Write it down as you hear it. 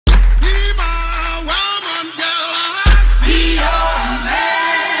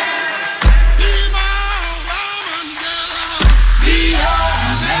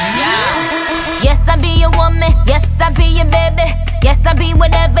be your woman. Yes, I be your baby. Yes, I be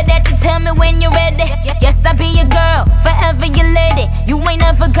whatever that you tell me when you're ready. Yes, I be your girl, forever your lady. You ain't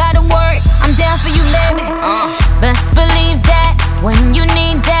never gotta worry, I'm down for you, baby. Best believe that when you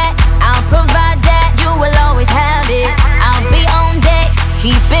need that, I'll provide that. You will always have it. I'll be on deck,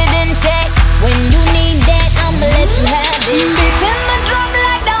 keep it in check. When you need that, I'ma let you have it. Beating the drum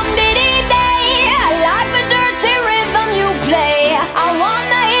like dum diddy day. I like the dirty rhythm you play. I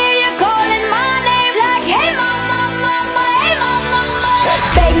wanna hear you calling my name like, hey mama, mama, hey mama, mama.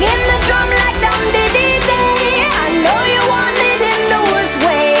 Banging the drum like dum diddy day. I know you want it in the worst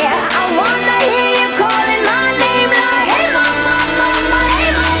way. I wanna hear you calling my name like, hey mama, mama, hey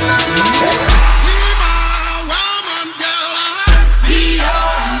mama, mama. Be my woman, girl. Be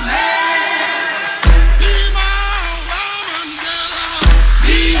your man. Be my woman, girl.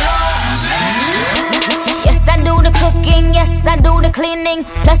 Be your man. Yes, I do the cooking, yes, I do the cleaning.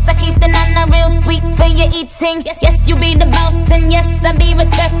 Plus I keep the nana real sweet for your eating. Yes, you be the boss and yes, I be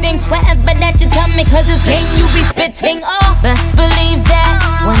respecting whatever that you tell me, cause it's game you be spitting. Oh, best believe that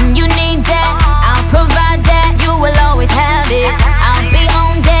when you need that, I'll provide that. You will always have it. I'll be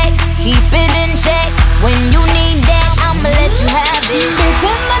on deck, keep it in check. When you need that, I'ma let you have it.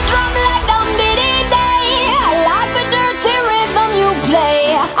 Beating the drum like dum diddy day. I like the dirty rhythm you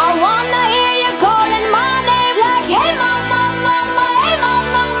play. I wanna hear you calling my name like, hey mama, mama, hey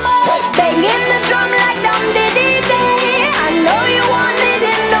mama, mama. Banging the drum like dum diddy day. I know you want it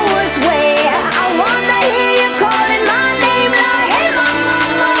in the worst way. I wanna hear you calling my name like, hey mama,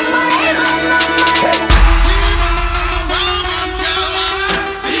 mama, hey mama, mama. Be my woman, girl.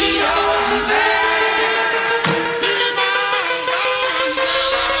 Be your man. Be my woman,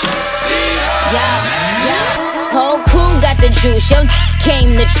 girl. Be your Whole crew got the juice, yo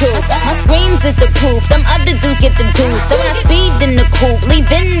came the truth. My screams is the proof, them other dudes get the deuce. So when I speed in the coupe,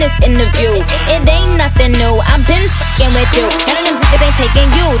 leaving this interview, it ain't nothing new, I've been fucking with you. None of them niggas ain't taking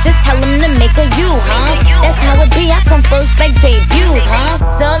you, just tell them to make a you, huh? That's how it be, I come first like debuts, huh?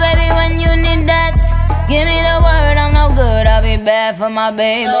 So baby, when you need that, give me the word, I'm no good, I'll be bad for my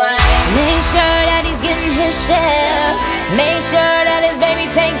baby. Make sure that he's getting his share. Make sure that his baby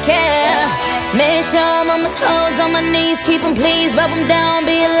take care. Make sure I'm on my toes, on my knees, keep him please. Rub him down,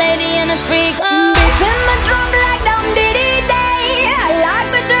 be a lady and a freak. Oh. Beating the drum like